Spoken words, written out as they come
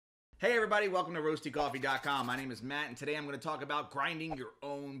Hey everybody, welcome to RoastyCoffee.com. My name is Matt, and today I'm going to talk about grinding your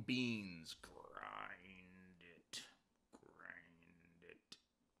own beans. Grind it.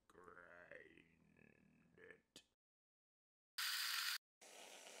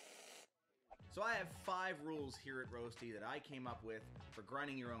 So I have 5 rules here at Roasty that I came up with for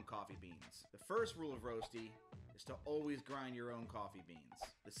grinding your own coffee beans. The first rule of Roasty is to always grind your own coffee beans.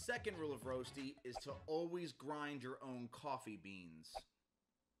 The second rule of Roasty is to always grind your own coffee beans.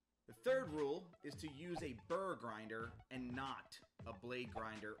 The third rule is to use a burr grinder and not a blade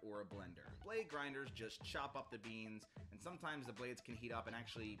grinder or a blender. Blade grinders just chop up the beans, and sometimes the blades can heat up and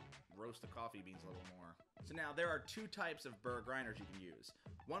actually roast the coffee beans a little more. So now there are 2 types of burr grinders you can use.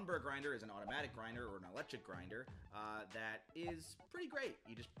 One burr grinder is an automatic grinder or an electric grinder that is pretty great.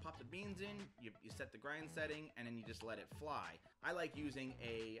 You just pop the beans in, you set the grind setting, and then you just let it fly. I like using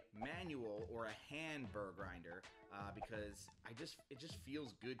a manual or a hand burr grinder because it just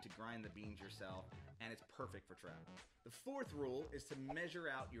feels good to grind the beans yourself, and it's perfect for travel. The fourth rule is to measure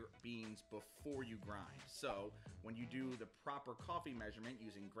out your beans before you grind. So when you do the proper coffee measurement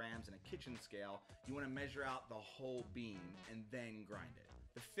using grams and a kitchen scale, you want to measure out the whole bean and then grind it.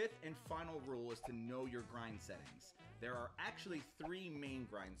 The fifth and final rule is to know your grind settings. There are actually 3 main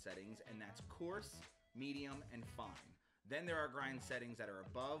grind settings, and that's coarse, medium, and fine. Then there are grind settings that are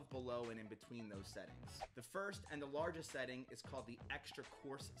above, below, and in between those settings. The first and the largest setting is called the extra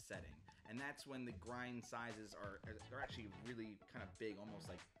coarse setting, and that's when the grind sizes they're actually really kind of big, almost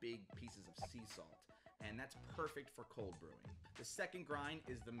like big pieces of sea salt. And that's perfect for cold brewing. The second grind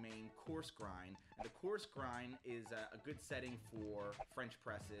is the main coarse grind, and the coarse grind is a good setting for French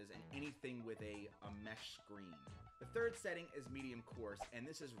presses and anything with a mesh screen. The third setting is medium coarse, and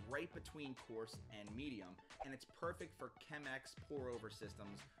this is right between coarse and medium, and it's perfect for Chemex pour-over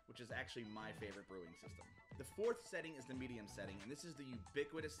systems, which is actually my favorite brewing system. The fourth setting is the medium setting, and this is the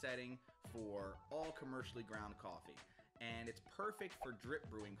ubiquitous setting for all commercially ground coffee. And it's perfect for drip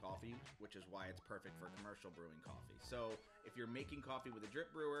brewing coffee, which is why it's perfect for commercial brewing coffee. So if you're making coffee with a drip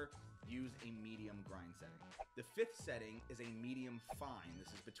brewer, use a medium grind setting. The fifth setting is a medium fine.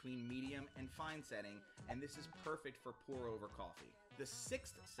 This is between medium and fine setting, and this is perfect for pour over coffee. The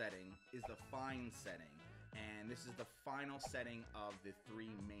sixth setting is the fine setting, and this is the final setting of the 3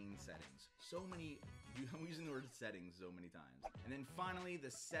 main settings. I'm using the word settings so many times. And then finally, the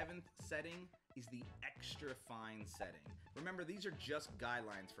 7th setting is the extra fine setting. Remember, these are just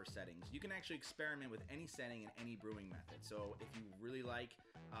guidelines for settings. You can actually experiment with any setting and any brewing method. So if you really like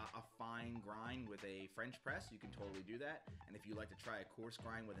a fine grind with a French press, you can totally do that. And if you like to try a coarse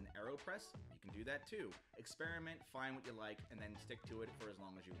grind with an AeroPress, you can do that too. Experiment, find what you like, and then stick to it for as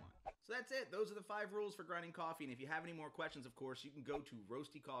long as you want. So that's it. Those are the 5 rules for grinding coffee. And if you have any more questions, of course, you can go to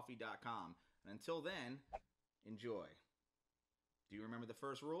RoastyCoffee.com. And until then, enjoy. Do you remember the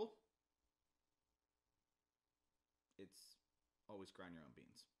first rule? It's always grind your own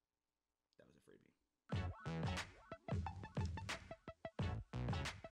beans. That was a freebie.